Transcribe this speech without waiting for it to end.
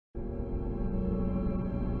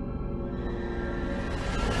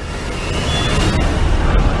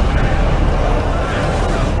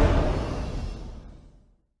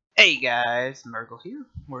guys, Murgle here.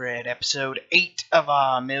 We're at episode 8 of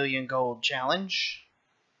our Million Gold Challenge.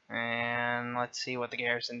 And let's see what the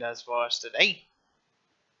garrison does for us today.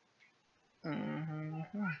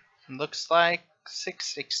 Looks like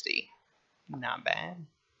 660. Not bad.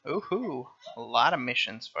 Ooh, a lot of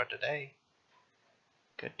missions for today.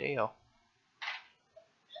 Good deal.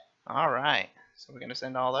 Alright, so we're going to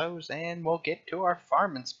send all those and we'll get to our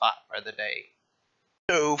farming spot for the day.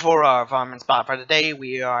 So for our farming spot for the day,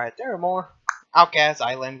 we are at Theramore, Outcast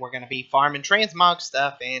Island. We're going to be farming transmog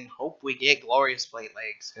stuff and hope we get glorious plate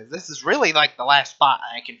legs. Because this is really like the last spot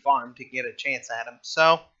I can farm to get a chance at them.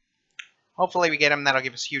 So hopefully we get them. That'll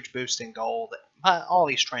give us a huge boost in gold. But all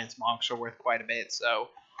these transmogs are worth quite a bit. So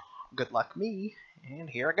good luck me. And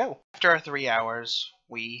here I go. After 3 hours,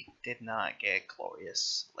 we did not get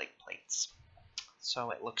glorious leg plates.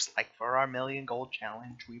 So it looks like for our Million Gold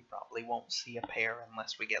Challenge, we probably won't see a pair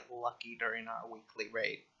unless we get lucky during our weekly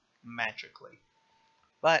raid, magically.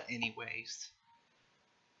 But anyways,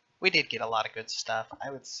 we did get a lot of good stuff.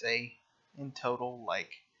 I would say, in total,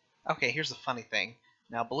 like... Okay, here's the funny thing.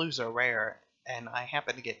 Now, blues are rare, and I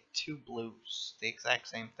happen to get 2 blues, the exact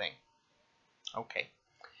same thing. Okay.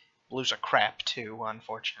 Blues are crap, too,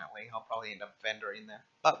 unfortunately. I'll probably end up vendoring them.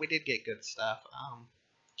 But we did get good stuff.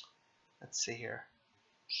 Let's see here.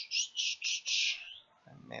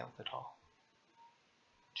 I mailed it all.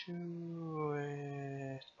 It's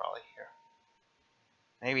probably here.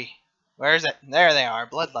 Maybe. Where is it? There they are.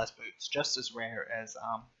 Bloodlust boots. Just as rare as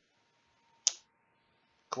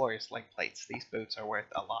glorious leg plates. These boots are worth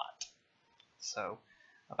a lot. So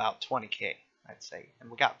about 20k, I'd say. And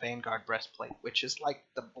we got Vanguard breastplate, which is like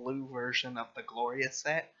the blue version of the glorious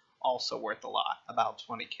set. Also worth a lot. About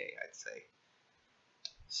 20k, I'd say.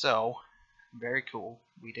 So very cool.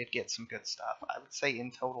 We did get some good stuff. I would say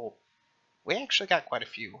in total, we actually got quite a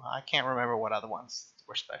few. I can't remember what other ones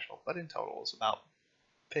were special, but in total it was about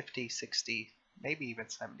 50, 60, maybe even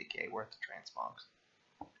 70k worth of transmogs.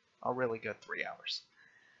 A really good 3 hours.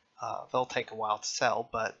 They'll take a while to sell,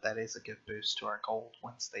 but that is a good boost to our gold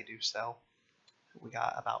once they do sell. We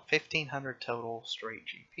got about 1,500 total straight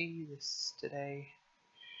GP today.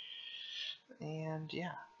 And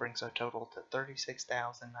yeah, brings our total to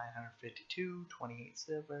 36,952, 28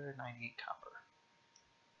 silver, 98 copper.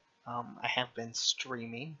 I have been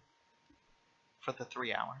streaming for the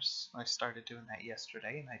 3 hours. I started doing that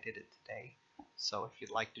yesterday and I did it today. So if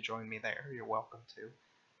you'd like to join me there, you're welcome to.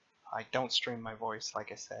 I don't stream my voice,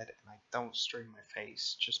 like I said, and I don't stream my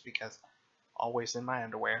face just because always in my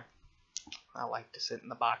underwear. I like to sit in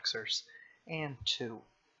the boxers. And 2,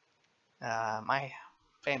 my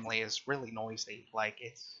family is really noisy. Like,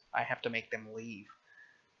 I have to make them leave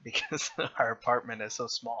because our apartment is so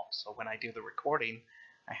small. So when I do the recording,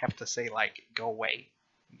 I have to say, like, go away.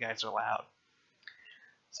 You guys are loud.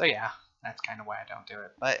 So yeah, that's kind of why I don't do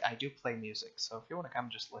it. But I do play music, so if you want to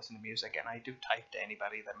come just listen to music, and I do type to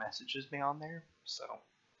anybody that messages me on there. So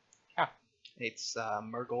yeah, it's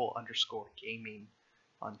Murgle_gaming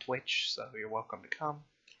on Twitch, so you're welcome to come.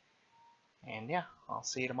 And yeah, I'll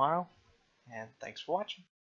see you tomorrow. And thanks for watching.